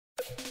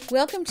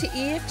Welcome to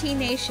EFT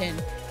Nation,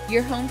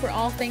 your home for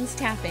all things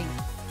tapping.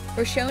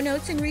 For show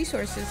notes and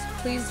resources,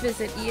 please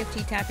visit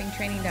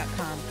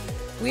EFTtappingtraining.com.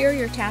 We are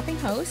your tapping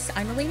hosts.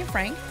 I'm Alina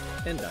Frank.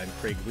 And I'm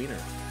Craig Wiener.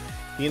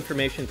 The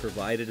information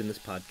provided in this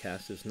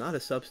podcast is not a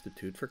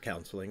substitute for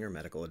counseling or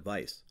medical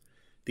advice.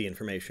 The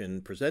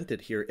information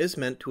presented here is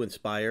meant to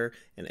inspire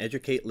and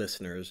educate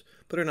listeners,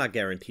 but are not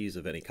guarantees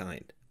of any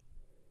kind.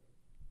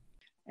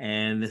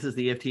 And this is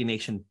the EFT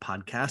Nation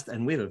podcast,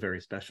 and we have a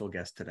very special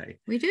guest today.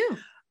 We do.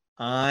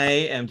 I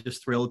am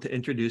just thrilled to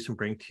introduce and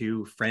bring to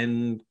you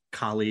friend,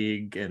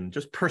 colleague, and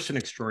just person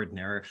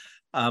extraordinaire,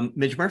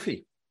 Midge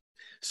Murphy.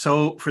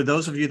 So for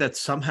those of you that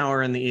somehow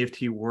are in the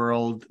EFT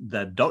world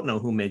that don't know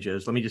who Midge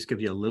is, let me just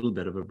give you a little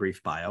bit of a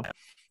brief bio.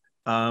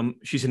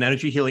 She's an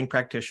energy healing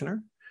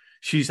practitioner.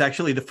 She's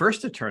actually the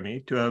first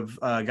attorney to have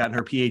gotten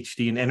her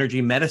PhD in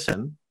energy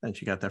medicine, and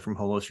she got that from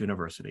Holos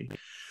University.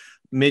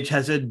 Midge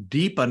has a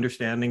deep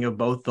understanding of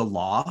both the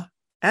law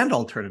and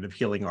alternative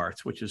healing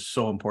arts, which is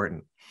so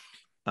important.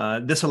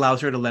 This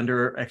allows her to lend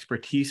her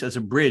expertise as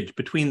a bridge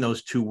between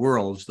those two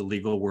worlds, the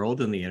legal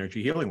world and the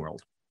energy healing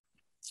world.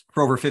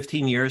 For over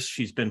 15 years,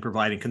 she's been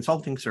providing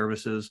consulting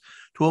services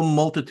to a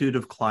multitude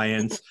of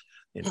clients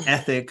in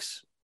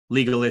ethics,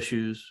 legal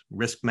issues,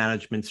 risk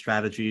management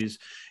strategies,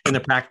 in the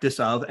practice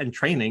of and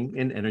training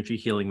in energy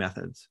healing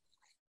methods.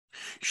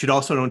 You should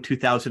also know in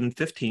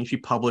 2015, she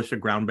published a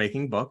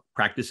groundbreaking book,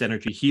 Practice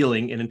Energy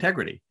Healing and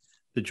Integrity,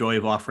 The Joy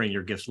of Offering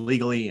Your Gifts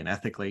Legally and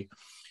Ethically.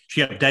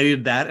 She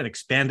updated that and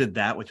expanded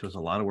that, which was a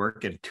lot of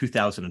work, in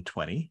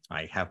 2020.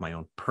 I have my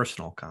own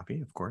personal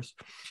copy, of course.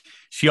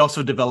 She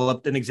also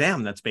developed an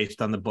exam that's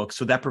based on the book,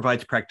 so that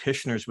provides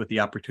practitioners with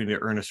the opportunity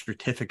to earn a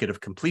certificate of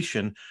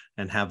completion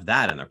and have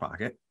that in their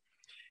pocket.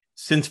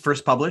 Since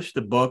first published,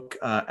 the book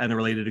and the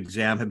related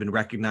exam have been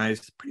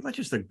recognized pretty much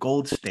as the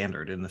gold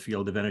standard in the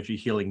field of energy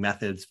healing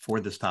methods for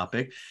this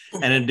topic.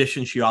 And in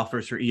addition, she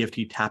offers her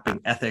EFT tapping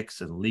ethics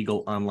and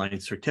legal online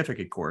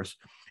certificate course.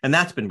 And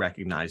that's been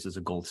recognized as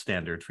a gold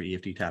standard for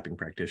EFT tapping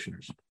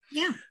practitioners.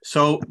 Yeah.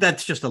 So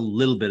that's just a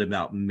little bit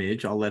about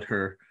Midge. I'll let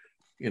her,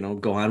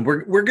 go on.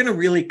 We're going to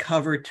really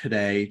cover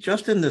today,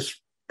 just in this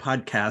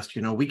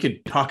podcast, we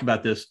could talk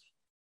about this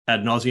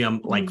ad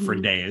nauseum, for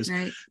days,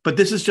 right. But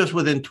this is just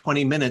within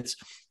 20 minutes.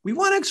 We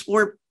want to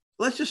explore,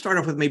 let's just start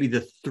off with maybe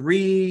the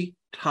three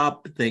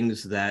top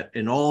things that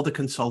in all the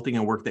consulting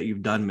and work that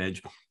you've done,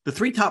 Midge, the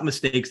three top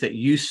mistakes that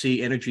you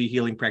see energy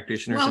healing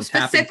practitioners and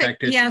tapping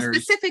practitioners. Yeah,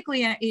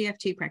 specifically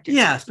EFT practitioners.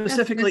 Yeah,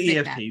 specifically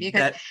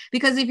EFT.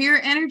 Because if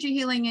you're energy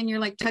healing and you're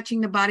like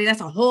touching the body,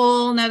 that's a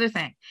whole nother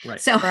thing.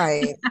 Right. So,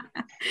 right.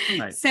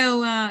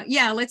 So,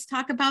 let's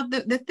talk about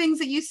the things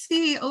that you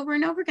see over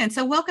and over again.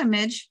 So welcome,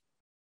 Midge.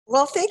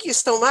 Well, thank you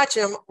so much.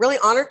 I'm really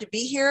honored to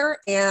be here,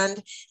 and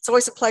it's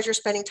always a pleasure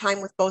spending time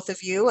with both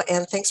of you,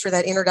 and thanks for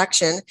that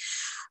introduction.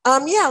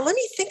 Let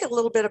me think a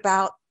little bit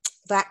about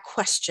that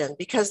question,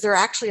 because there are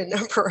actually a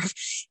number of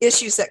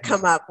issues that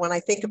come up when I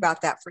think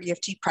about that for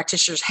EFT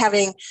practitioners,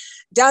 having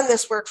done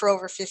this work for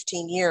over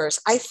 15 years.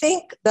 I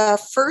think the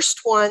first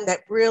one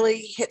that really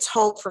hits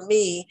home for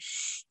me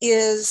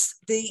is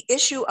the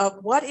issue of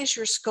what is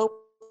your scope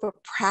of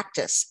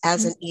practice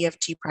as an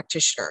EFT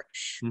practitioner.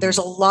 There's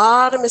a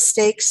lot of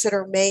mistakes that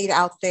are made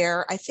out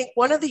there. I think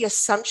one of the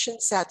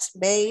assumptions that's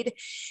made,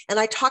 and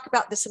I talk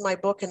about this in my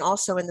book and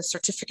also in the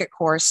certificate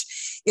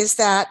course, is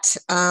that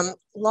a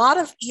lot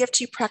of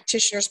EFT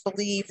practitioners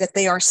believe that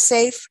they are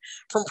safe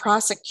from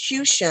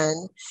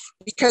prosecution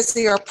because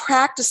they are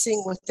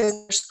practicing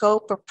within their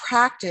scope of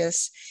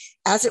practice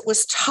as it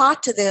was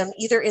taught to them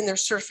either in their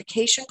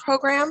certification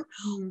program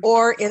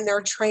or in their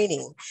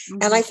training.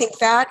 And I think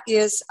that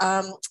is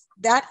a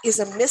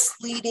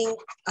misleading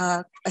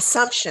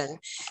assumption,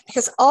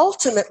 because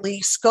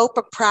ultimately scope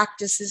of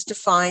practice is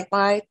defined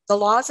by the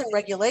laws and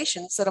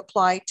regulations that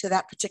apply to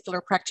that particular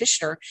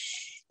practitioner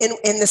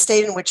in the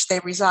state in which they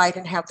reside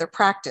and have their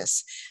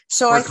practice.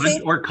 So I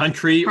think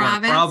country or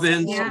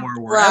province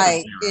or wherever.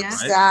 Right,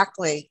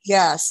 exactly.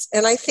 Yes.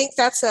 And I think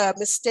that's a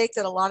mistake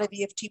that a lot of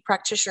EFT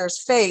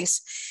practitioners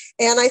face.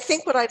 And I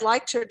think what I'd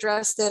like to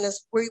address then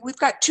is we've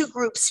got two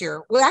groups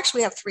here. We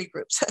actually have three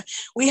groups.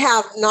 We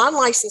have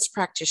non-licensed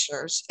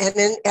practitioners, and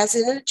then, as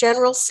in a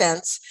general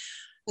sense,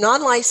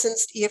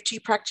 non-licensed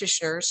EFT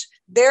practitioners,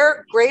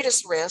 their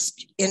greatest risk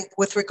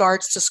with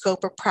regards to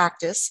scope of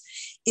practice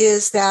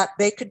is that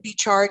they could be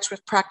charged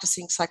with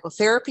practicing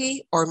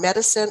psychotherapy or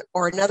medicine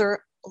or another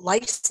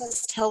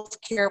licensed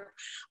healthcare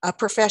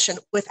profession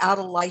without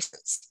a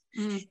license.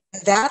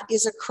 That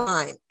is a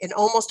crime in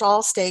almost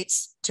all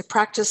states. To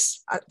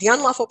practice the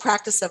unlawful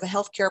practice of a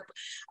healthcare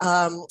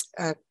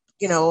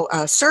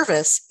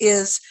service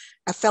is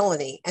a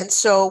felony. And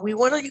so we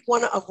want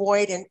to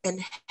avoid and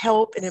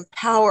help and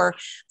empower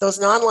those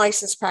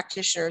non-licensed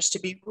practitioners to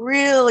be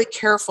really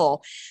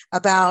careful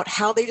about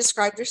how they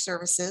describe their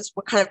services,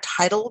 what kind of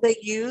title they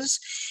use,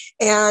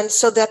 and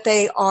so that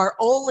they are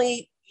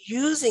only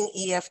using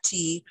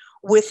EFT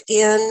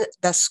within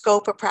the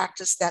scope of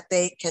practice that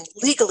they can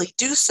legally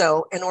do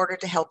so in order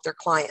to help their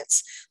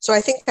clients. So I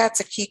think that's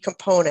a key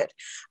component.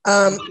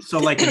 So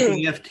like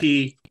an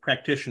EFT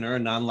practitioner, a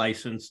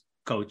non-licensed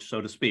coach,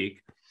 so to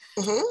speak,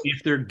 Mhm.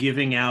 if they're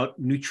giving out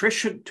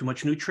too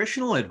much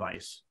nutritional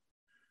advice,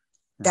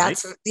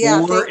 right?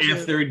 Yeah, Or thank if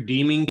you. they're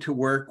deeming to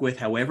work with,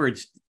 however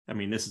it's, I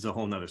mean, this is a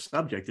whole nother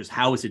subject, is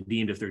how is it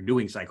deemed if they're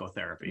doing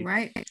psychotherapy?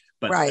 Right.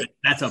 But Right.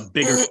 that's a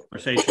bigger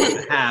conversation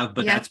to have,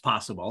 but Yeah. that's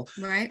possible.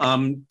 Right.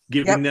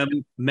 Giving them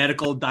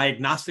medical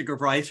diagnostic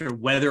advice or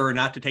whether or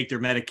not to take their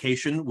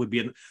medication would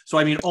be. So,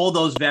 I mean, all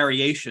those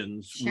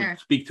variations would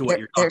speak to what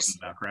you're talking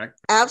about, correct?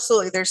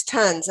 Absolutely. There's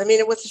tons. I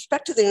mean, with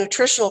respect to the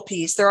nutritional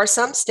piece, there are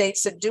some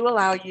states that do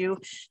allow you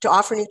to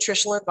offer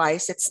nutritional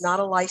advice. It's not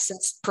a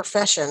licensed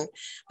profession,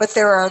 but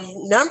there are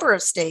a number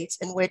of states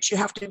in which you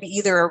have to be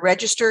either a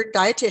registered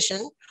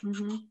dietitian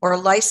or a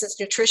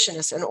licensed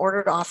nutritionist in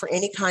order to offer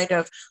any kind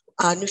of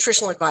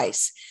nutritional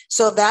advice.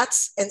 So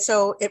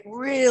it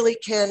really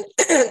can,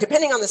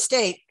 depending on the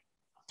state.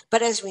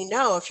 But as we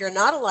know, if you're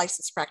not a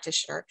licensed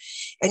practitioner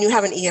and you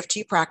have an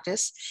EFT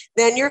practice,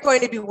 then you're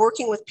going to be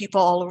working with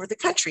people all over the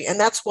country. And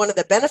that's one of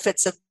the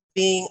benefits of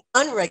being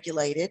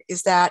unregulated,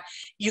 is that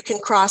you can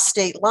cross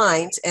state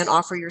lines and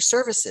offer your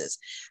services.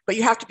 But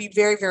you have to be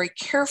very, very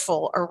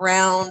careful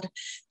around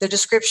the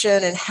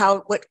description and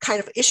what kind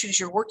of issues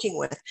you're working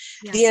with.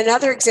 Yeah.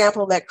 Another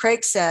example that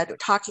Craig said,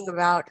 talking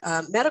about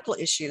medical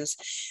issues,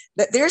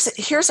 that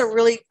here's a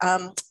really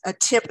a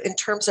tip in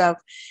terms of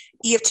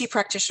EFT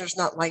practitioners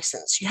not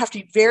licensed. You have to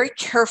be very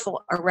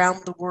careful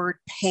around the word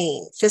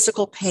pain,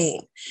 physical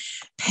pain.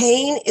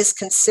 Pain is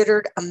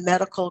considered a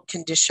medical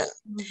condition.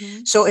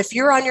 So if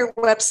you're on your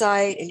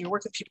website and you're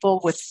working with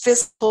people with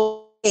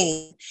physical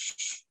pain,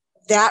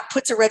 that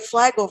puts a red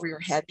flag over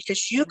your head,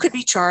 because you could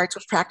be charged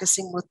with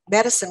practicing with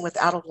medicine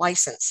without a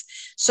license.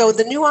 So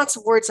the nuance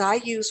of words I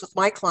use with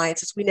my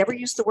clients is we never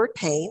use the word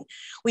pain.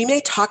 We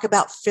may talk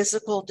about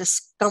physical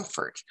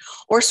discomfort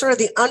or sort of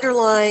the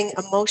underlying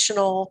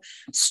emotional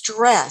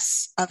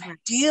stress of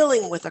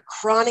dealing with a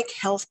chronic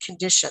health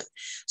condition.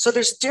 So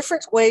there's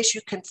different ways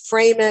you can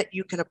frame it,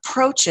 you can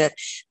approach it,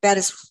 that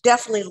is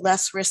definitely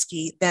less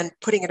risky than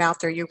putting it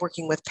out there, you're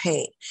working with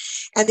pain.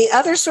 And the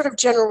other sort of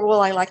general rule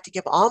I like to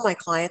give all my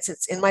clients,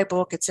 it's in my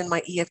book, it's in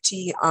my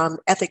EFT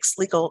Ethics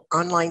Legal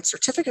Online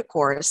Certificate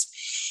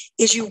course,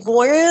 is you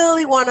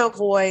really want to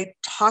avoid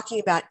talking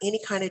about any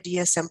kind of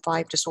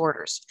DSM-5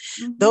 disorders.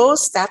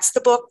 That's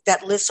the book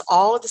that lists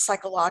all of the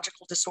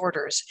psychological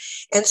disorders.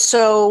 And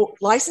so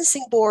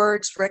licensing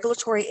boards,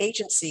 regulatory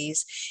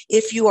agencies,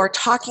 if you are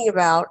talking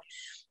about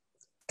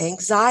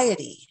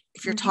anxiety,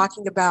 if you're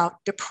talking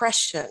about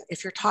depression,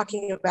 if you're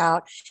talking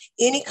about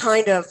any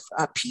kind of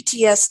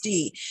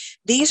PTSD,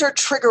 these are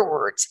trigger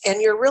words.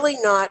 And you're really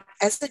not,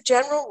 as a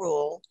general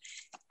rule,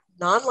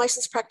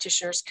 non-licensed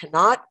practitioners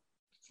cannot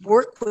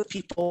work with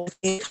people with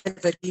any kind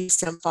of a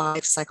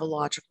DSM-5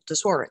 psychological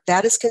disorder.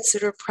 That is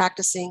considered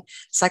practicing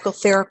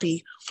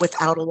psychotherapy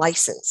without a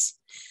license.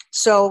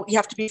 So you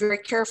have to be very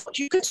careful.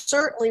 You can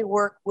certainly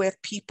work with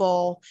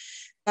people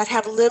that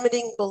have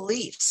limiting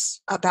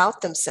beliefs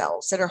about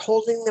themselves that are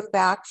holding them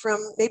back from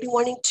maybe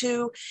wanting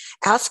to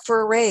ask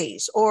for a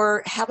raise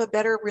or have a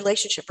better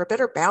relationship or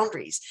better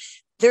boundaries.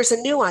 There's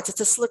a nuance.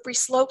 It's a slippery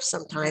slope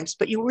sometimes,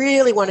 but you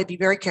really want to be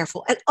very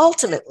careful. And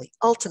ultimately,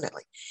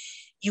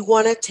 you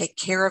want to take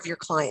care of your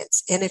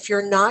clients. And if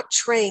you're not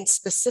trained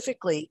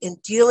specifically in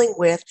dealing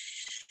with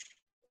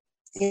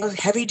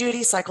heavy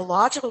duty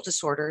psychological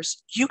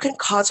disorders, you can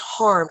cause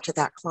harm to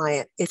that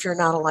client if you're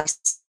not a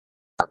licensed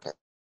therapist.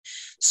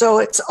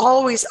 So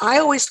I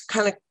always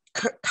kind of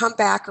come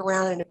back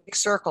around in a big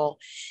circle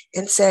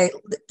and say,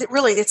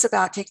 really, it's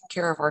about taking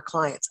care of our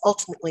clients.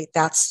 Ultimately,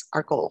 that's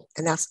our goal.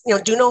 And that's,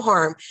 do no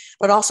harm,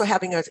 but also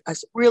having a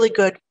really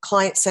good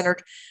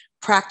client-centered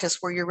practice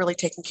where you're really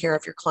taking care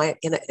of your client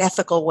in an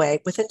ethical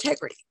way with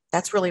integrity.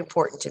 That's really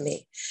important to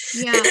me.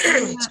 Yeah,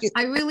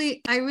 I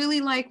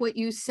really like what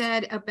you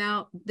said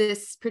about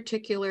this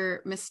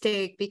particular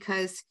mistake,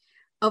 because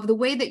of the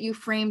way that you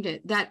framed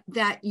it,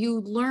 that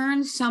you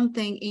learn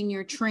something in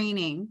your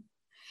training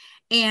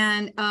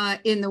and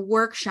in the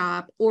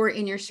workshop or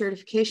in your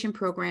certification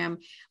program,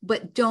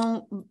 but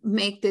don't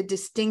make the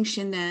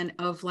distinction then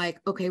of like,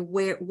 okay,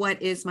 what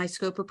is my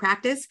scope of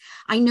practice?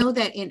 I know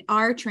that in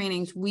our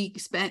trainings, we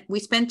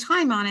spend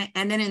time on it.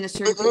 And then in the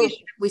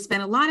certification, we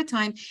spend a lot of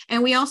time,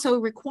 and we also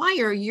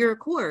require your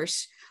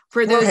course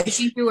for those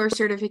who are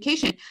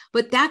certification,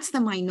 but that's the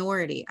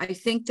minority. I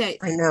think that,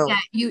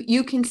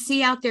 you can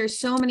see out there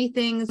so many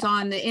things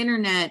on the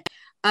internet,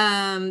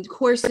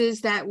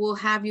 courses that will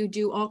have you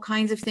do all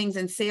kinds of things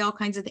and say all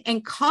kinds of things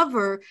and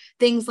cover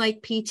things like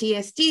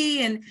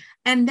PTSD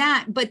and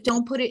that, but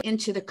don't put it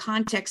into the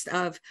context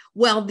of,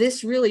 well,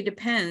 this really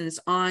depends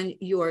on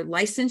your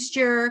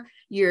licensure,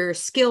 your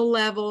skill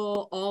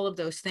level, all of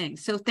those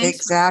things. So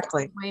thanks for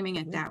framing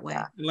it that way.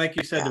 Like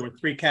you said, there were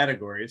 3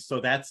 categories.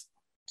 So that's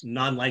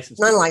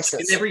non-licensed.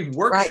 Non-licensed. In every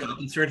workshop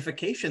and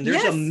certification,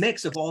 there's a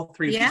mix of all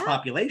 3 of these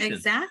populations.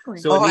 Exactly.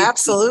 So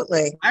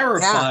absolutely.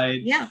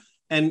 Clarified. Yeah.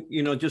 And,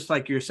 just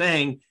like you're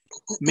saying,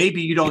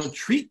 maybe you don't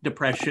treat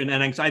depression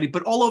and anxiety,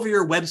 but all over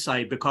your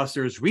website, because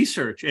there's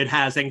research, it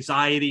has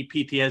anxiety,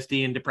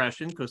 PTSD, and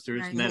depression, because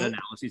there's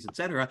meta-analyses, et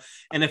cetera.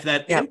 And if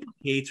that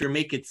implicates or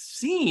make it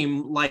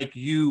seem like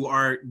you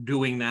are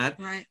doing that,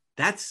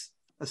 that's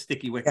a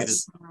sticky wicket.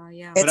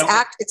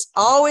 It's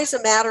always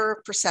a matter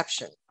of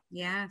perception.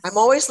 Yes. I'm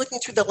always looking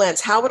through the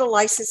lens. How would a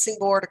licensing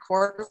board, a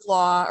court of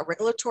law, a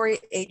regulatory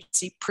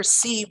agency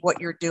perceive what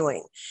you're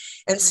doing?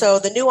 And so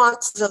the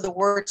nuances of the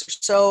words are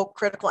so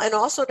critical, and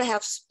also to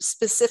have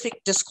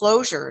specific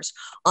disclosures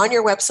on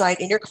your website,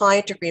 in your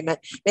client agreement,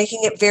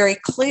 making it very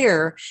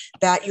clear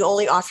that you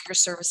only offer your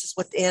services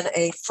within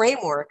a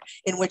framework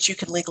in which you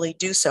can legally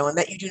do so, and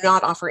that you do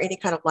not offer any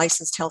kind of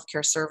licensed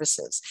healthcare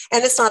services.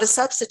 And it's not a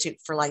substitute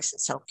for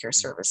licensed healthcare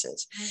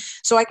services.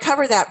 So I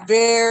cover that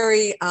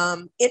very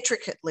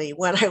intricately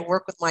when I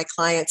work with my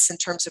clients in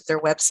terms of their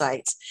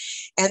websites.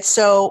 And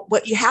so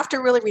what you have to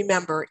really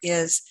remember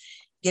is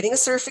getting a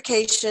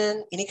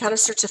certification, any kind of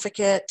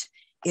certificate,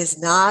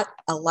 is not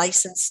a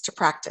license to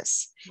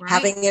practice.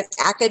 Having an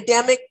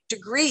academic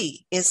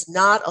degree is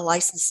not a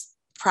license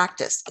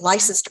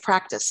to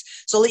practice.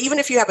 So even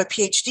if you have a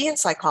PhD in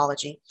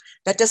psychology,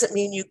 that doesn't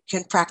mean you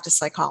can practice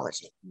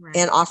psychology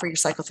and offer your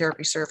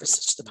psychotherapy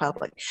services to the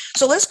public.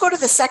 So let's go to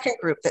the second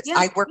group that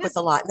I work with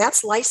a lot, and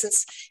that's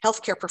licensed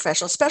healthcare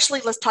professionals,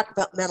 especially let's talk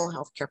about mental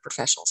health care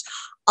professionals.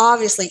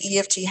 Obviously,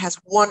 EFT has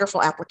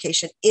wonderful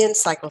application in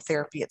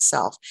psychotherapy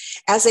itself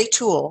as a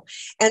tool.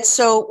 And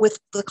so with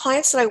the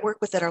clients that I work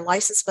with that are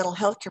licensed mental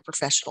health care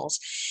professionals,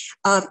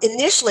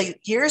 initially,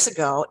 years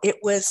ago, it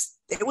was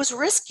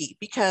risky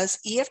because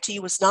EFT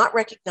was not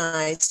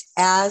recognized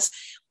as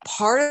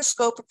part of the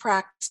scope of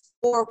practice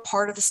or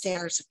part of the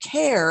standards of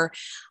care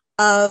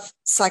of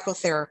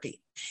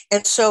psychotherapy.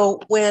 And so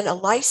when a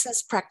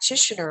licensed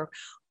practitioner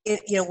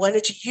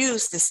wanted to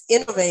use this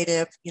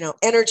innovative,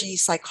 energy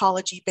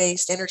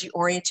psychology-based,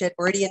 energy-oriented,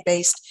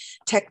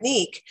 meridian-based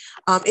technique,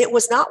 it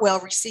was not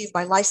well received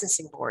by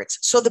licensing boards.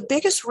 So the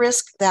biggest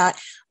risk that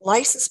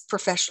licensed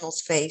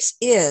professionals face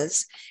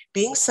is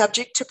being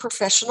subject to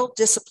professional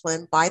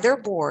discipline by their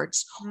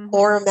boards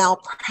or a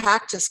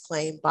malpractice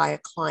claim by a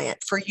client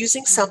for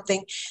using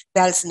something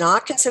that is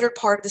not considered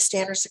part of the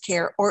standards of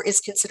care or is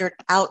considered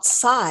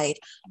outside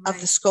of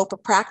the scope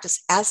of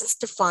practice as it's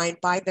defined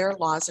by their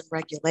laws and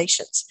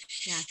regulations.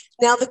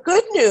 Now, the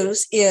good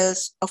news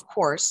is, of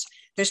course,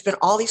 there's been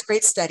all these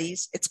great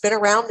studies. It's been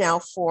around now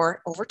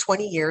for over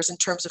 20 years in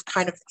terms of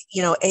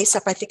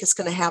ASAP, I think, is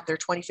going to have their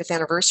 25th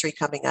anniversary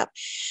coming up.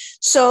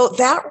 So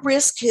that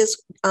risk is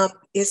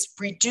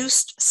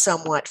reduced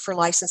somewhat for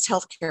licensed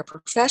healthcare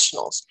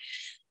professionals.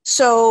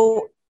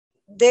 So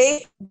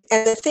the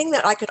thing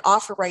that I could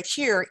offer right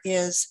here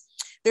is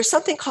there's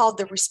something called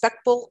the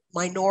respectable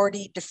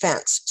minority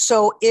defense.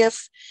 So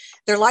if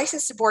their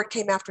licensing board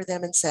came after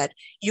them and said,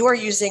 you are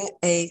using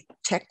a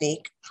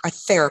technique, a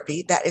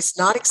therapy that is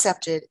not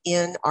accepted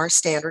in our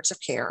standards of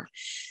care,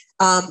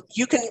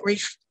 you can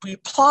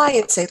reply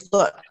and say,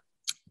 look,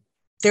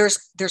 there's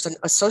an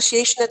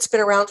association that's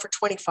been around for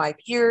 25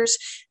 years.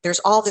 There's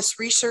all this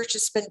research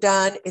that's been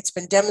done. It's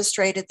been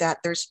demonstrated that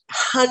there's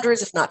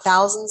hundreds, if not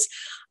thousands,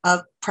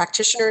 of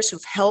practitioners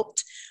who've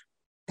helped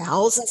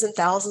thousands and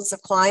thousands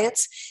of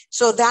clients.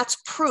 So that's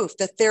proof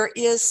that there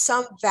is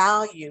some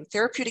value,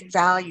 therapeutic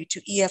value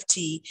to EFT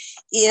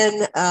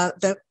in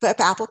the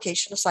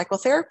application of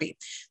psychotherapy.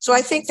 So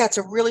I think that's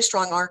a really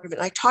strong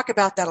argument. I talk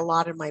about that a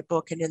lot in my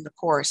book and in the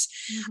course.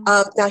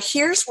 Now,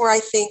 here's where I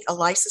think a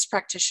licensed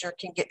practitioner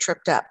can get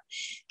tripped up.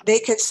 They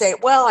can say,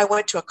 well, I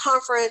went to a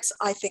conference.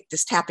 I think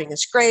this tapping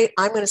is great.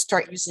 I'm going to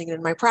start using it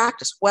in my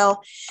practice.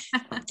 Well,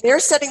 they're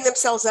setting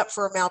themselves up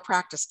for a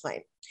malpractice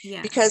claim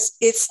because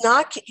it's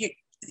not...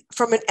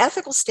 From an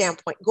ethical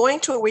standpoint, going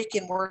to a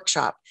weekend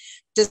workshop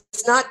does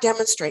not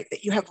demonstrate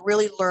that you have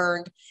really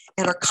learned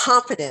and are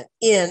competent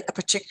in a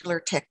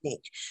particular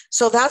technique.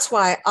 So that's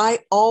why I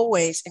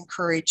always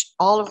encourage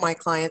all of my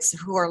clients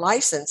who are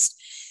licensed,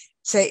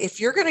 say, if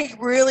you're going to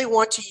really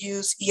want to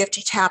use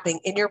EFT tapping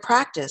in your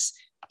practice,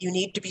 you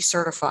need to be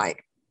certified.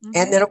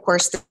 And then, of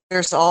course,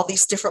 there's all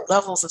these different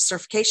levels of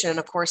certification. And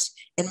of course,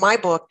 in my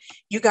book,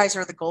 you guys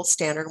are the gold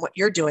standard in what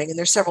you're doing. And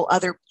there's several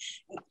other,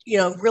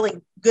 really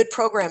good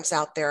programs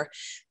out there.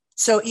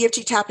 So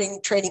EFT Tapping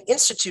Training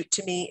Institute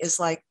to me is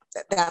like,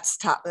 that's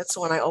top. That's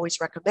the one I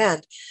always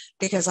recommend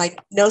because I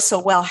know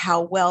so well how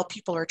well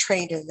people are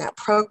trained in that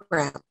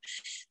program.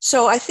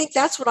 So I think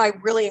that's what I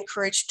really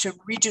encourage to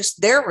reduce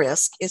their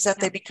risk is that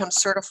they become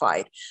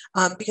certified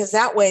because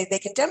that way they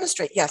can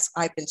demonstrate, yes,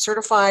 I've been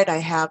certified. I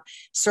have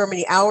so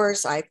many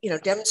hours. I've,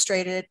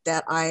 demonstrated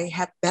that I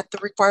have met the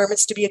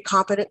requirements to be a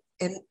competent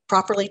and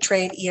properly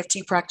trained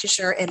EFT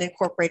practitioner and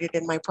incorporated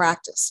in my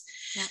practice.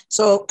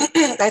 So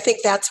I think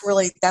that's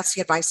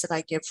the advice that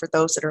I give for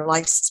those that are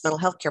licensed mental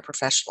health care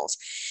professionals.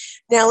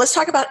 Now let's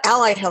talk about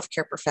allied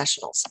healthcare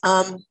professionals.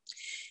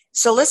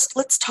 So let's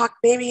talk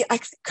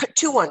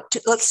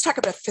let's talk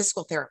about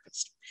physical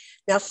therapists.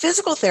 Now,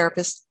 physical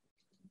therapists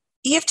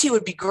EFT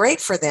would be great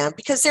for them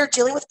because they're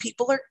dealing with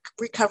people who are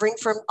recovering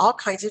from all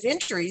kinds of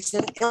injuries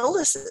and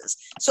illnesses.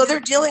 So they're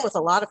dealing with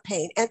a lot of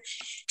pain, and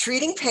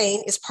treating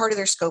pain is part of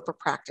their scope of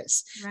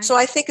practice. Right. So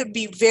I think it'd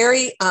be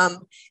very,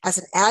 as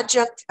an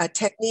adjunct, a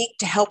technique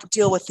to help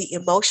deal with the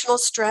emotional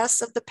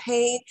stress of the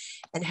pain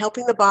and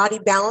helping the body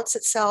balance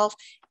itself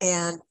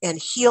and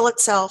heal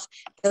itself.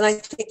 And I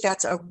think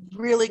that's a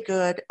really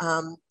good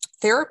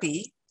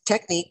therapy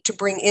technique to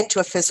bring into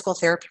a physical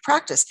therapy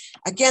practice.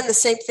 Again, the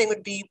same thing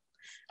would be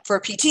for a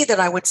PT that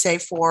I would say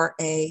for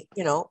a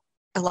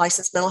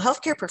licensed mental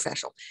health care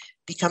professional.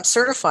 Become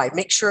certified.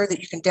 Make sure that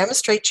you can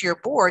demonstrate to your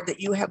board that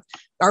you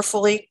are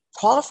fully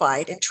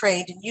qualified and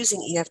trained in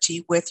using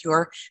EFT with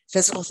your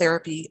physical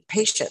therapy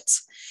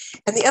patients.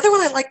 And the other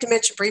one I'd like to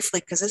mention briefly,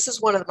 because this is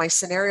one of my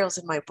scenarios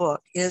in my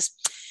book, is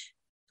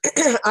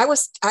I'm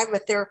a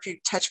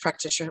therapeutic touch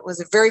practitioner. It was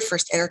the very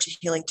first energy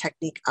healing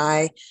technique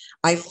I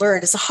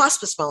learned as a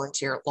hospice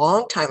volunteer a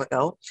long time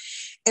ago.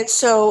 And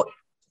so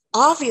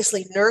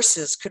obviously,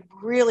 nurses could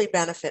really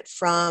benefit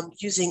from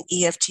using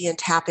EFT and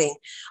tapping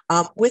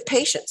with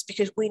patients,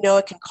 because we know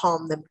it can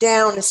calm them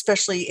down,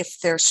 especially if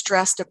they're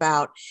stressed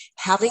about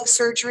having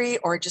surgery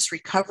or just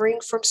recovering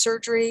from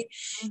surgery.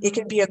 Mm-hmm. It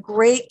can be a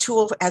great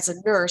tool as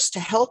a nurse to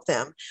help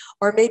them,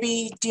 or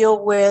maybe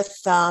deal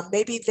with,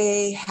 maybe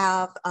they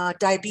have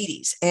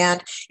diabetes,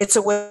 and it's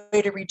a way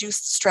to reduce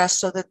the stress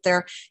so that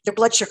their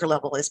blood sugar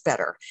level is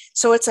better.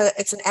 So it's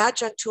an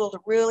adjunct tool to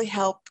really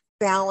help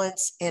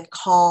balance and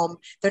calm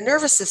their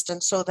nervous system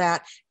so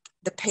that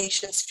the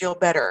patients feel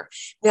better.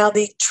 Now,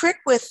 the trick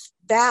with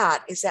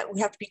that is that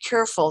we have to be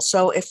careful.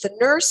 So if the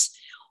nurse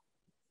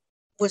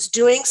was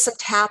doing some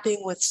tapping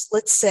with,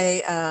 let's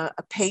say, a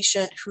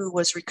patient who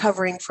was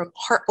recovering from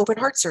open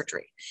heart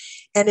surgery,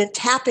 and in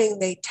tapping,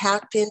 they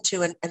tapped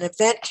into an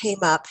event came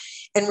up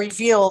and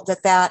revealed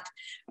that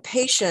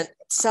patient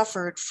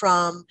suffered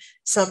from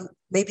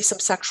maybe some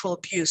sexual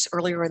abuse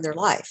earlier in their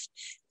life.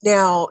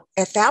 Now,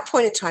 at that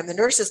point in time, the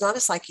nurse is not a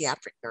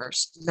psychiatric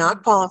nurse,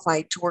 not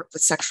qualified to work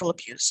with sexual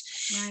abuse.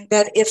 Right.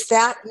 Then if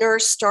that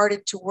nurse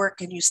started to work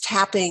and use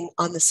tapping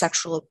on the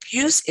sexual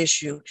abuse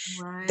issue,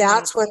 right,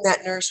 that's when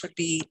that nurse would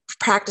be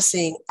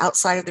practicing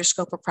outside of their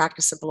scope of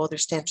practice and below their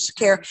standards of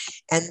care,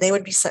 and they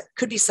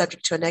could be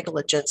subject to a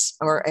negligence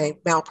or a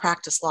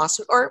malpractice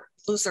lawsuit or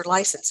lose their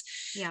license.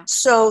 Yeah.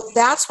 So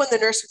that's when the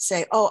nurse would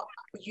say, oh,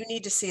 you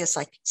need to see a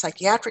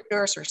psychiatric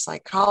nurse or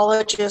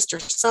psychologist or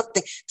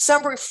something,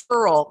 some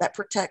referral that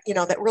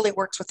that really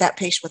works with that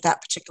patient with that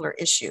particular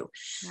issue.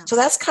 Yeah. So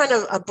that's kind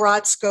of a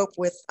broad scope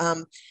with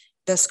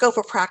the scope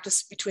of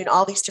practice between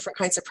all these different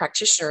kinds of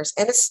practitioners.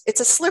 And it's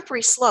a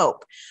slippery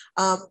slope,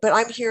 but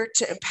I'm here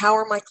to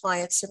empower my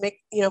clients to make,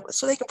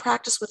 so they can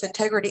practice with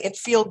integrity and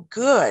feel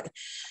good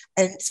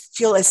and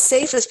feel as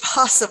safe as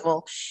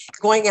possible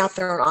going out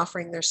there and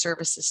offering their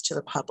services to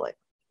the public.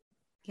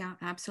 Yeah,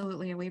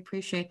 absolutely. We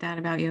appreciate that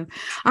about you.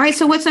 All right.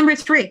 So what's number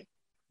 3?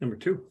 Number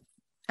 2.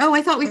 Oh,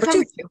 I thought we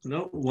covered 2.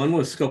 No, one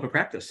was scope of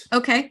practice.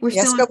 Okay. We're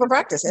still scope of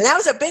practice. And that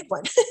was a big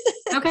one.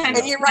 Okay.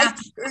 And you're right.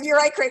 Yeah. You're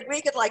right, Craig.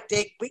 We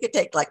could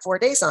take like 4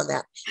 days on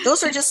that.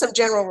 Those are just some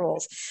general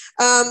rules.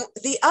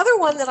 The other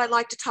one that I'd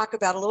like to talk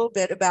about a little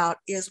bit about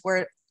is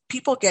where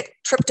people get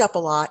tripped up a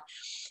lot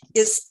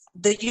is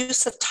the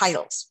use of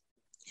titles.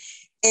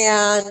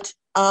 And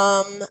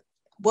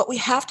what we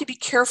have to be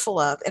careful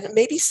of, and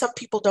maybe some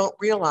people don't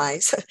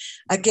realize,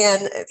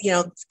 again,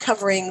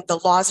 covering the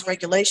laws and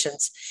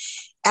regulations,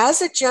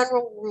 as a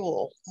general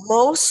rule,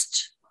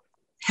 most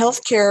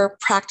healthcare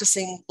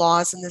practicing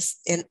laws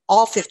in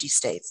all 50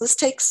 states, let's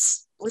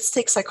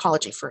take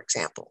psychology, for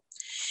example.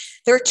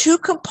 There are 2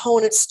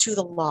 components to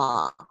the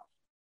law,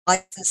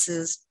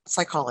 licenses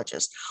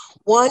psychologists.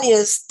 One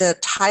is the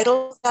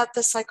title that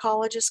the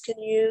psychologist can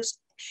use,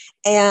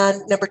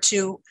 and number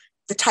 2,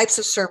 the types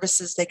of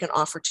services they can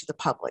offer to the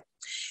public.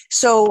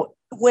 So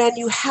when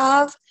you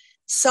have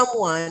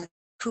someone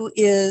who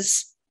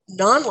is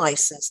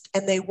non-licensed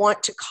and they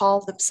want to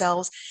call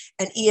themselves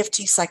an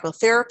EFT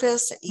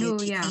psychotherapist,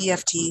 an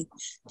EFT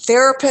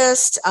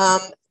therapist,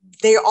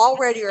 they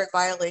already are in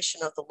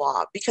violation of the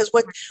law, because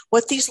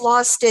what these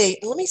laws state,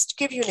 and let me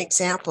give you an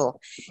example.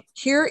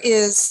 Here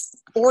is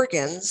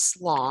Oregon's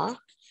law.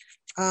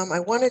 I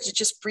wanted to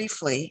just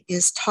briefly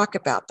talk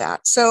about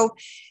that. So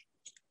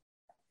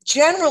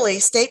generally,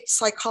 state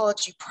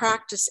psychology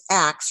practice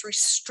acts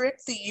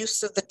restrict the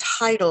use of the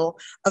title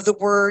of the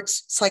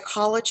words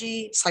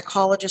psychology,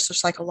 psychologist, or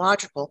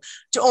psychological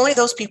to only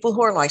those people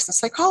who are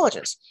licensed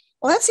psychologists.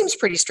 Well, that seems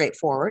pretty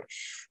straightforward,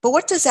 but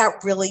what does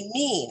that really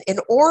mean? In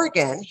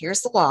Oregon,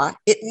 here's the law,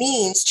 it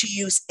means to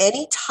use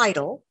any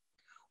title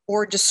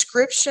or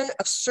description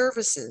of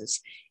services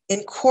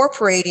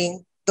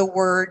incorporating the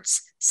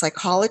words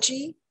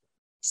psychology,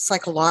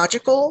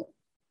 psychological,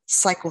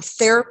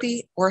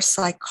 psychotherapy, or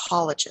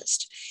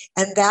psychologist.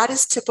 And that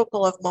is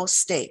typical of most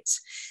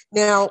states.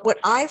 Now, what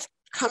I've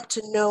come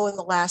to know in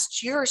the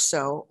last year or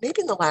so,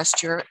 maybe in the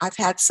last year, I've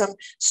had some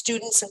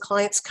students and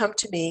clients come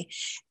to me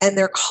and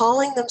they're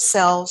calling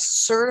themselves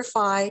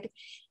certified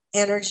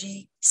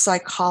energy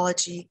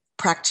psychology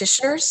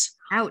practitioners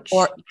Ouch.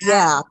 Or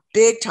yeah,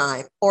 big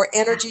time. Or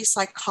energy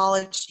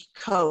psychology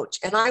coach.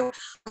 And I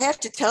have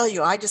to tell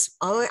you, I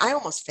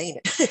almost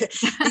fainted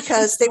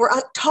because they were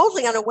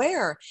totally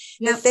unaware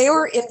that they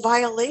were in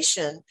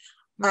violation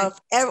of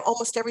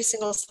almost every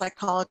single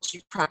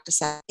psychology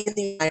practice in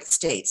the United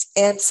States.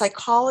 And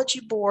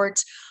psychology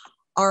boards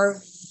are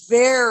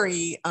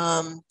very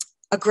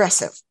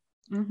aggressive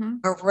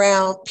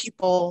around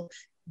people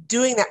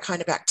doing that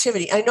kind of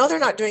activity. I know they're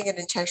not doing it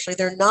intentionally.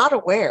 They're not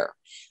aware.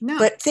 No.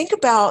 But think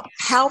about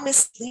how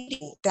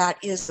misleading that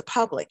is the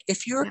public.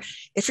 If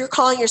you're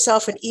calling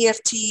yourself an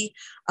EFT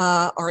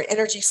or an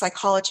energy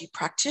psychology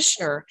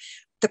practitioner,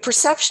 the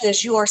perception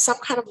is you are some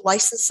kind of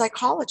licensed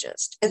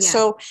psychologist. And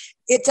so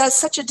it does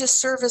such a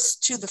disservice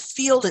to the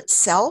field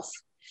itself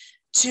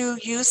to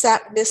use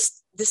that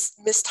this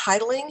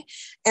mistitling.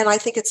 And I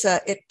think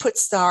it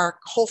puts our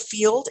whole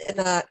field in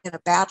a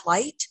bad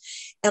light.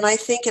 And I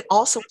think it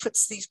also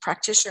puts these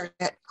practitioners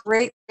at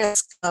great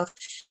risk of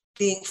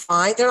being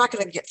fined. They're not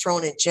going to get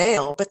thrown in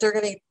jail, but they're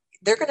going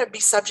to be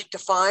subject to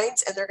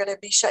fines, and they're going to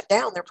be shut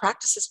down. Their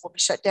practices will be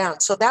shut down.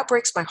 So that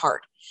breaks my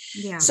heart.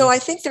 Yeah. So I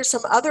think there's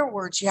some other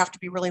words you have to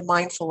be really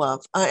mindful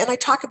of. And I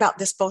talk about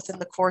this both in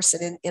the course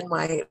and in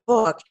my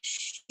book.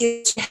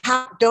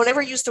 Don't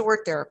ever use the word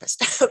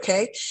therapist,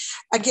 okay?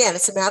 Again,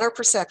 it's a matter of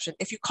perception.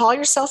 If you call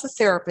yourself a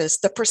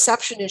therapist, the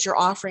perception is you're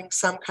offering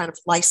some kind of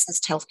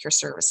licensed healthcare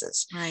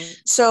services. Right.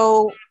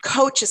 So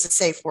coach is a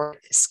safe word.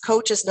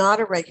 Coach is not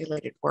a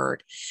regulated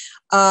word.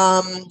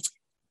 And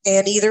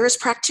either is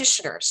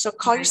practitioner. So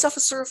call yourself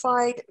a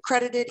certified,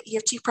 accredited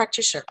EFT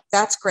practitioner.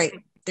 That's great.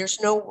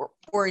 There's no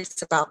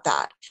worries about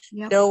that.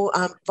 Yep. No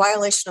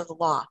violation of the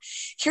law.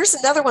 Here's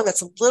another one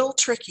that's a little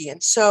tricky.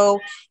 And so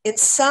in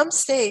some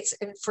states,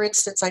 and for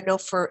instance, I know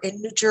in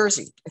New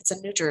Jersey, it's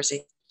in New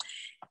Jersey,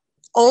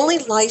 only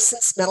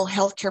licensed mental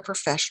health care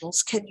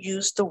professionals can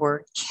use the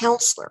word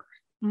counselor.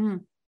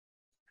 Mm.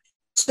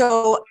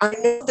 So I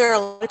know there are a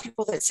lot of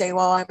people that say,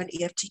 well, I'm an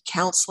EFT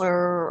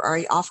counselor, or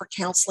I offer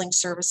counseling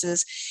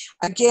services.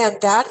 Again,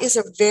 that is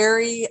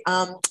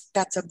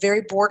that's a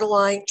very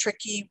borderline,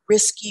 tricky,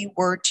 risky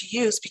word to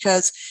use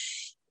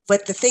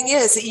but the thing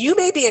is, you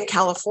may be in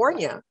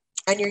California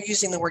and you're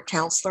using the word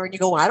counselor and you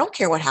go, well, I don't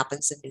care what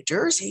happens in New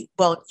Jersey.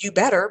 Well, you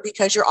better,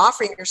 because you're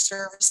offering your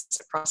services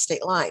across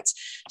state lines.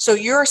 So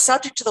you're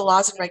subject to the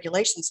laws and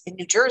regulations in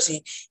New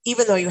Jersey,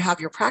 even though you have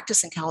your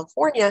practice in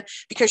California,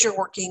 because you're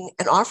working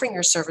and offering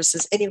your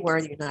services anywhere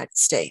in the United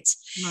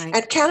States. Right.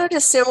 And Canada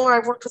is similar.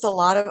 I've worked with a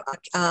lot of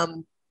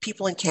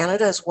people in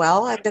Canada as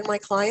well have been my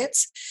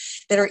clients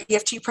that are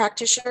EFT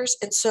practitioners.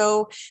 And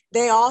so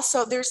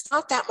there's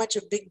not that much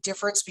a big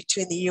difference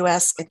between the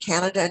US and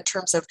Canada in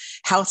terms of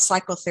how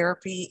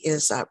psychotherapy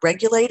is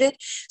regulated.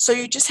 So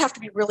you just have to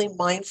be really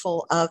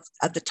mindful of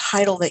the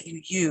title that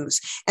you use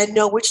and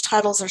know which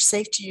titles are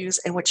safe to use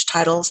and which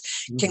titles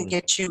can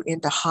get you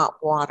into hot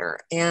water.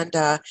 And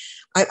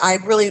I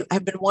really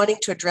have been wanting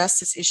to address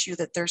this issue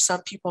that there's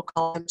some people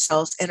call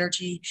themselves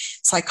energy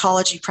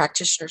psychology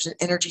practitioners and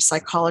energy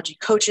psychology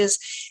coaches.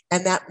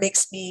 And that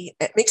makes me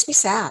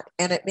sad,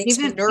 and it makes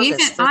me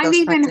nervous. I've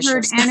even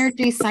heard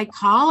energy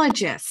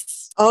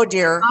psychologists. Oh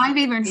dear. I've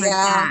even heard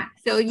that.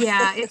 So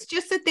yeah, it's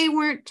just that they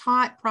weren't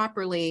taught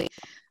properly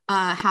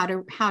how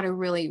to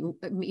really,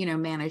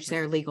 manage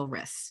their legal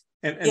risks.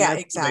 And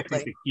that's exactly.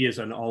 I think the key is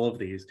on all of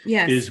these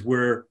is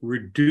we're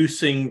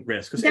reducing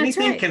risk, because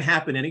anything can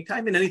happen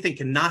anytime, and anything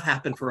cannot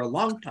happen for a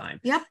long time.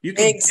 Yep. You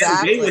can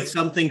get away with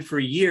something for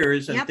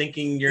years and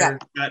thinking you're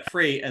not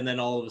free, and then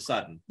all of a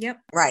sudden.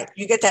 Yep. Right.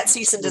 You get that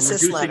cease and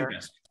desist letter.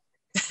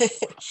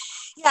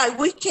 Yeah,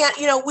 we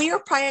can't, we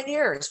are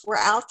pioneers. We're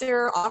out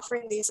there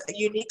offering these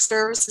unique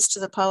services to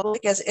the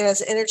public. As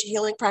an energy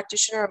healing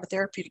practitioner, I'm a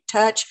therapeutic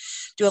touch.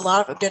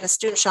 I've been a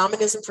student of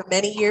shamanism for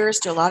many years,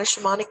 do a lot of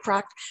shamanic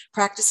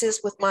practices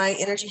with my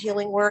energy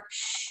healing work,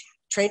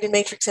 trained in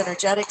matrix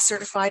energetics,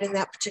 certified in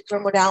that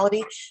particular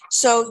modality.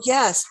 So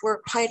yes, we're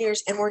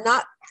pioneers, and we're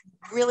not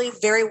really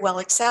very well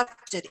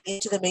accepted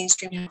into the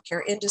mainstream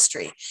healthcare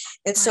industry.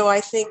 And so I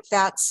think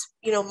that's,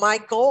 my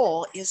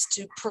goal is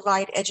to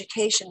provide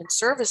education and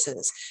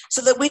services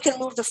so that we can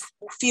move the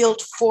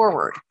field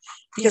forward,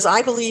 because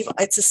I believe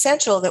it's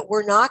essential that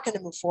we're not going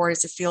to move forward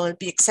as a field and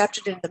be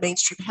accepted in the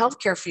mainstream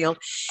healthcare field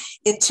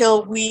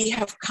until we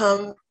have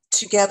come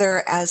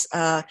together as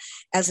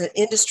an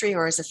industry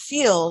or as a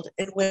field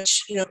in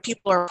which,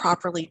 people are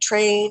properly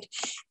trained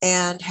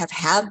and have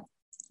had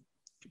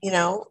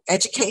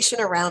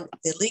education around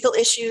the legal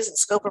issues and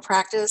scope of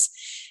practice,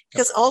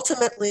 because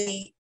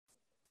ultimately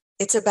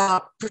it's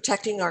about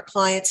protecting our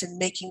clients and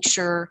making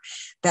sure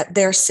that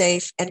they're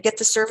safe and get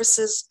the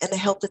services and the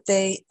help that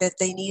they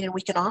need and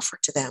we can offer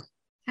to them.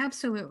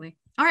 Absolutely.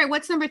 All right.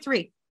 What's number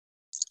 3?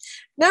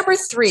 Number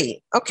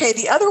 3. Okay.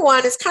 The other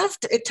one is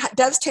it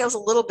dovetails a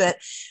little bit,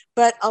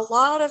 but a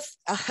lot of,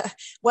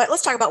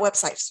 let's talk about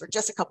websites for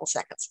just a couple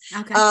seconds.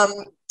 Okay.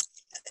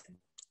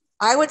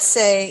 I would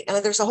say,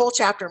 and there's a whole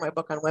chapter in my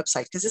book on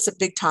websites because it's a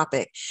big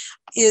topic,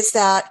 is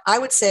that I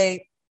would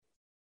say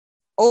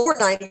over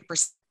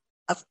 90%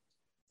 of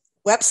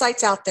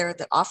websites out there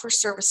that offer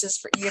services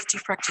for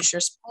EFT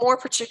practitioners, more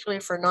particularly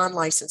for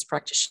non-licensed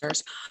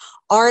practitioners,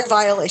 are in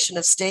violation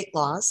of state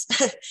laws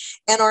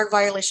and are in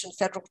violation of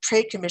Federal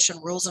Trade Commission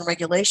rules and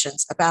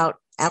regulations about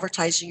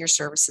advertising your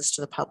services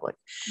to the public.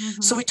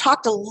 Mm-hmm. So we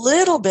talked a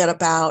little bit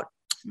about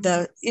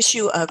the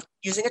issue of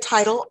using a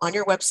title on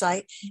your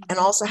website and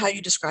also how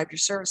you describe your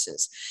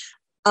services.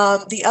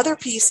 The other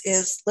piece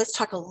is, let's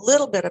talk a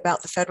little bit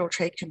about the Federal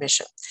Trade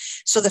Commission.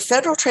 So the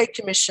Federal Trade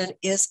Commission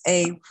is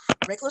a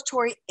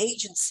regulatory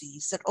agency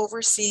that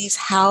oversees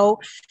how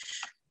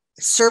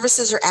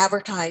services are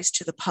advertised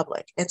to the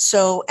public. And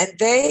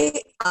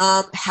they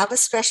have a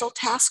special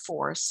task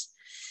force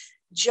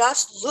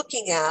just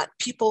looking at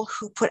people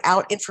who put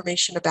out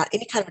information about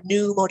any kind of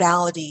new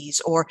modalities,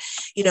 or,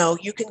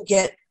 you can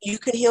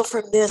heal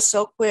from this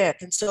so quick.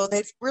 And so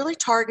they've really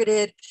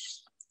targeted,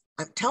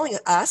 I'm telling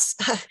us,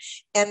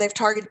 and they've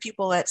targeted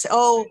people that say,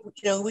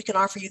 we can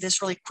offer you this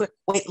really quick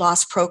weight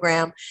loss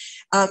program,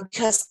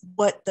 because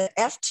what the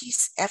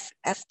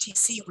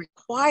FTC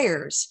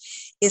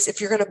requires is,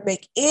 if you're going to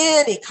make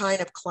any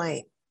kind of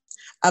claim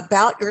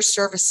about your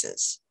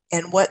services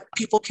and what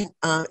people can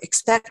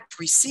expect to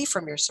receive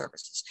from your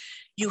services,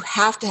 you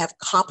have to have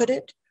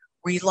competent,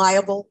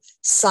 reliable,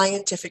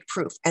 scientific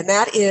proof. And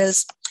that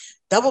is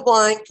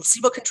double-blind,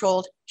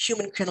 placebo-controlled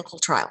human clinical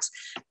trials.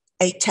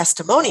 A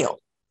testimonial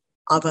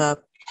of a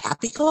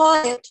happy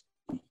client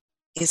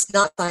is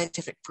not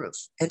scientific proof.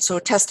 And so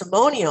a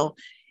testimonial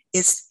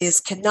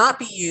cannot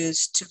be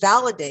used to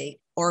validate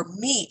or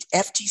meet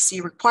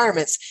FTC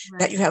requirements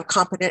that you have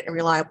competent and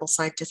reliable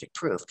scientific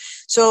proof.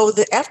 So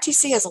the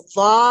FTC has a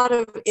lot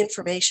of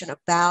information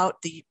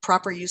about the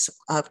proper use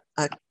of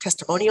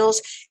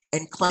testimonials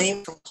and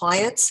claim from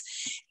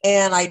clients.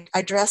 And I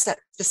address that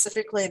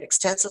specifically and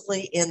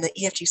extensively in the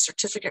EFT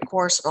certificate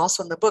course and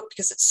also in the book,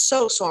 because it's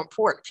so, so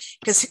important.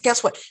 Because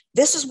guess what?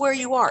 This is where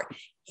you are.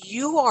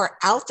 You are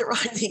out there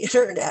on the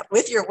internet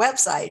with your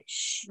website,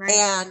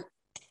 and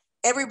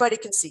everybody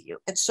can see you.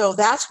 And so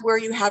that's where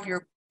you have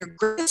your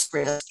greatest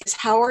risk, is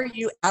how are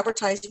you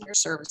advertising your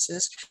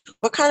services?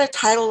 What kind of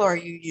title are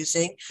you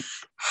using?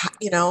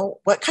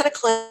 What kind of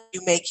claim are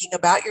you making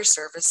about your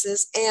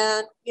services?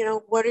 And,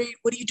 what are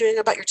you doing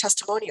about your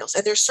testimonials?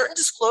 And there's certain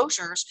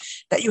disclosures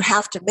that you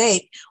have to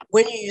make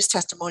when you use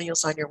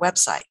testimonials on your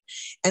website.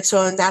 And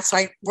that's,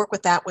 I work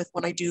with that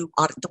when I do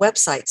audit the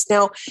websites.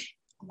 Now,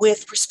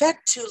 with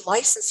respect to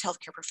licensed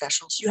healthcare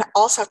professionals, you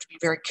also have to be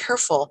very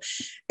careful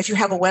if you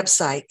have a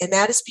website. And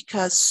that is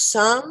because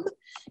some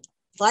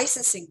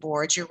licensing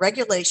boards, your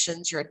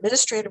regulations, your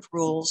administrative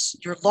rules,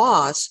 your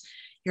laws,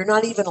 you're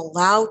not even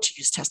allowed to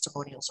use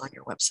testimonials on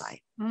your website.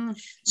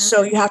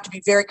 So you have to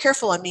be very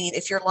careful. I mean,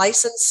 if you're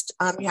licensed,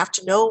 you have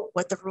to know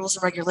what the rules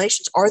and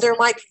regulations are. There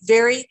might be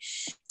very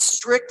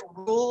strict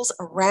rules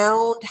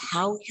around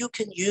how you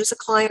can use a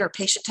client or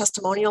patient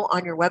testimonial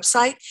on your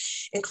website,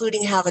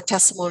 including have a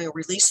testimonial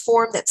release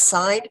form that's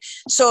signed.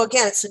 So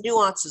again, it's the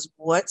nuances.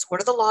 What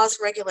are the laws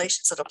and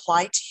regulations that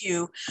apply to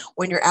you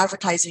when you're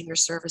advertising your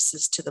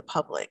services to the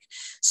public?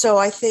 So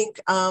I think,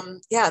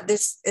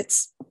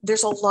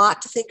 there's a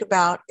lot to think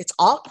about. It's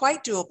all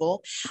quite doable.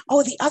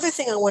 Oh, the other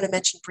thing I want to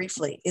mention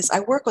briefly is I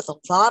work with a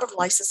lot of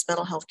licensed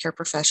mental health care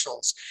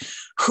professionals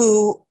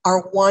who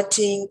are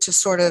wanting to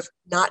sort of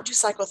not do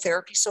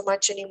psychotherapy so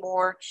much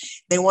anymore.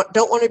 They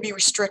don't want to be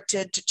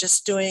restricted to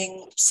just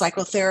doing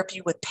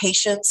psychotherapy with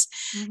patients.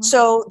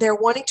 So they're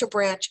wanting to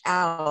branch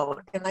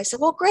out. And I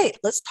said, well, great.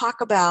 Let's talk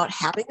about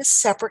having a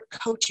separate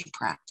coaching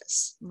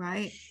practice.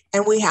 Right.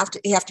 And you have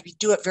to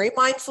do it very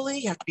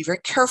mindfully. You have to be very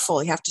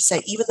careful. You have to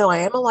say, even though I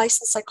am a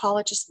licensed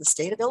psychologist in the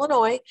state of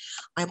Illinois,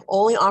 I'm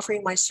only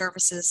offering my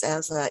services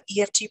as an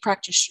EFT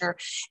practitioner,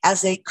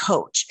 as a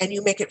coach. And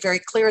you make it very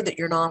clear that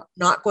you're not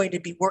going to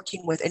be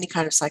working with any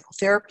kind of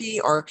psychotherapy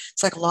or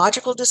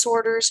psychological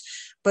disorders,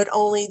 but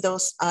only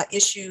those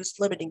issues,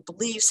 limiting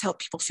beliefs, help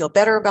people feel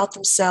better about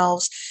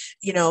themselves,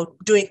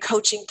 doing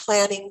coaching,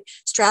 planning,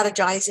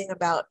 strategizing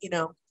about,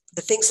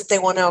 the things that they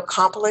want to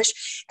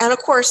accomplish. And of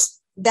course,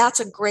 that's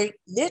a great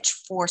niche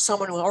for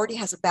someone who already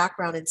has a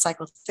background in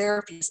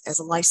psychotherapy as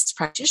a licensed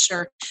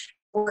practitioner,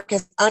 work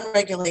as an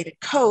unregulated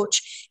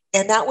coach,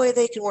 and that way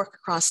they can work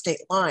across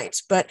state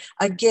lines. But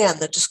again,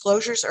 the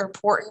disclosures are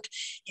important.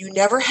 You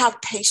never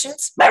have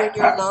patients when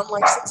you're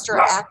non-licensed or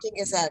acting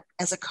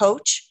as a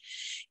coach.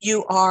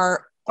 You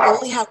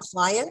only have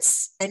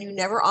clients, and you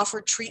never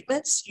offer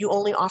treatments. You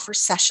only offer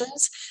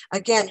sessions.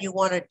 Again, you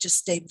want to just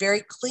stay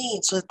very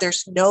clean so that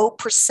there's no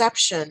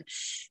perception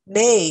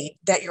made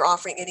that you're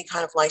offering any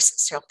kind of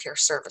licensed healthcare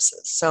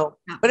services. So,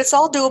 but it's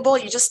all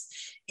doable. You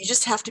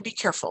just have to be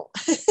careful.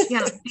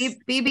 Yeah,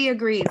 BB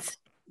agrees.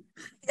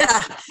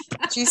 Yeah,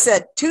 she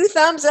said 2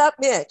 thumbs up,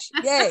 Midge.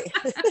 Yay.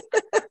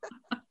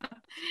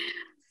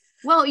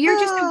 Well, you're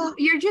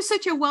just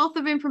such a wealth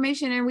of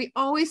information, and we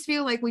always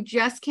feel like we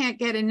just can't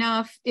get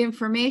enough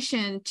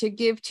information to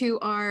give to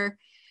our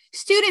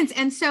students.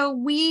 And so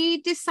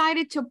we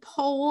decided to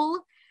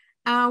poll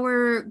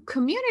our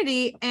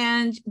community,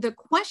 and the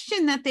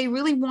question that they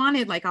really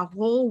wanted like a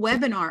whole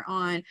webinar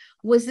on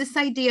was this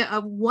idea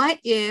of, what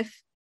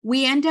if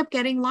we end up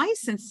getting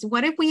licensed?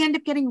 What if we end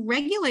up getting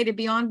regulated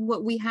beyond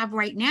what we have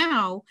right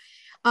now?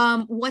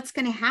 What's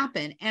going to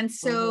happen? And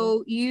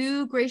so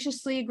you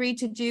graciously agreed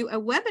to do a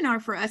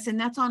webinar for us, and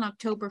that's on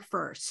October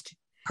 1st.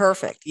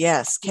 Perfect.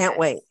 Yes. Can't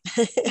wait.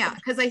 Yeah,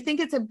 because I think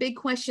it's a big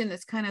question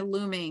that's kind of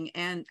looming,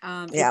 and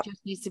it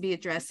just needs to be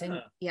addressed.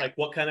 And, like,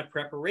 what kind of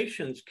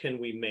preparations can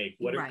we make?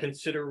 What are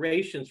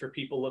considerations for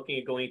people looking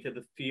at going into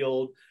the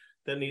field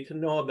that need to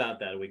know about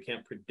that? We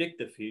can't predict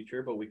the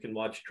future, but we can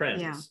watch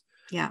trends.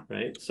 Yeah.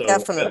 Right. So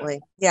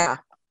definitely. Yeah.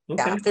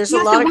 Okay. Yeah. There's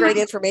a lot of great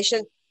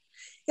information.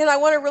 And I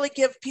want to really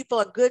give people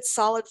a good,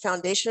 solid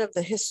foundation of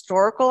the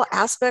historical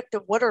aspect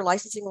of what are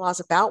licensing laws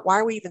about. Why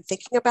are we even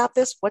thinking about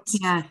this? What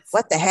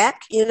the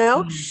heck, you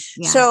know?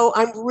 So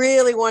I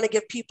really want to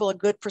give people a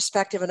good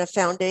perspective and a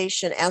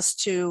foundation as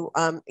to,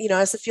 you know,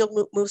 as the field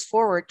moves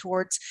forward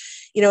towards,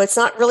 you know, it's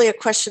not really a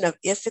question of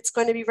if it's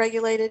going to be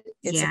regulated.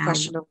 It's a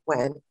question of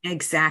when.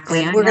 Exactly.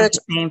 And we're going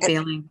to the same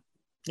feeling.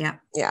 Yeah.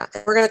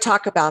 We're going to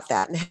talk about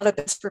that and how to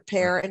best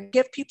prepare and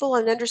give people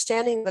an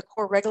understanding of the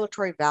core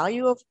regulatory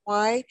value of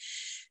why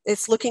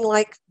it's looking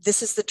like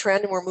this is the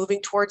trend and we're moving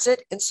towards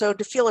it. And so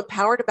to feel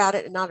empowered about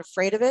it and not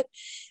afraid of it.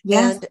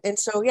 And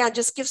so,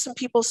 just give some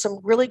people some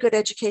really good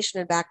education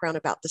and background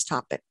about this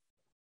topic.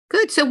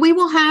 Good. So we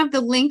will have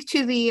the link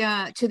to the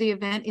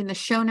event in the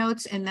show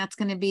notes, and that's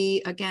going to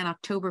be, again,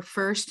 October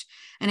 1st.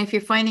 And if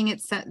you're finding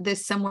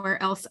this somewhere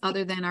else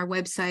other than our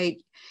website,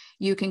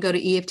 you can go to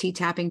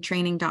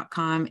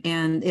EFTtappingtraining.com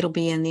and it'll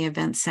be in the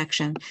events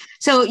section.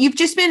 So you've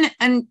just been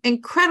an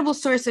incredible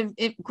source of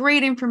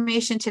great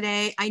information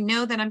today. I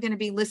know that I'm going to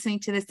be listening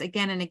to this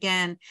again and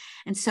again,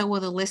 and so will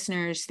the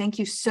listeners. Thank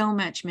you so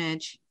much,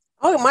 Midge.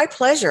 Oh, my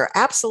pleasure.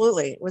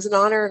 Absolutely. It was an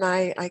honor, and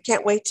I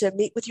can't wait to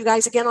meet with you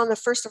guys again on the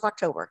 1st of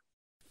October.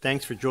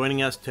 Thanks for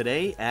joining us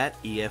today at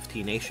EFT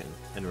Nation.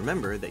 And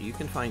remember that you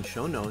can find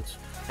show notes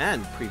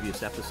and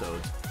previous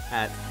episodes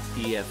at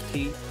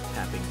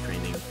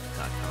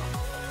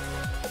EFTtappingtraining.com.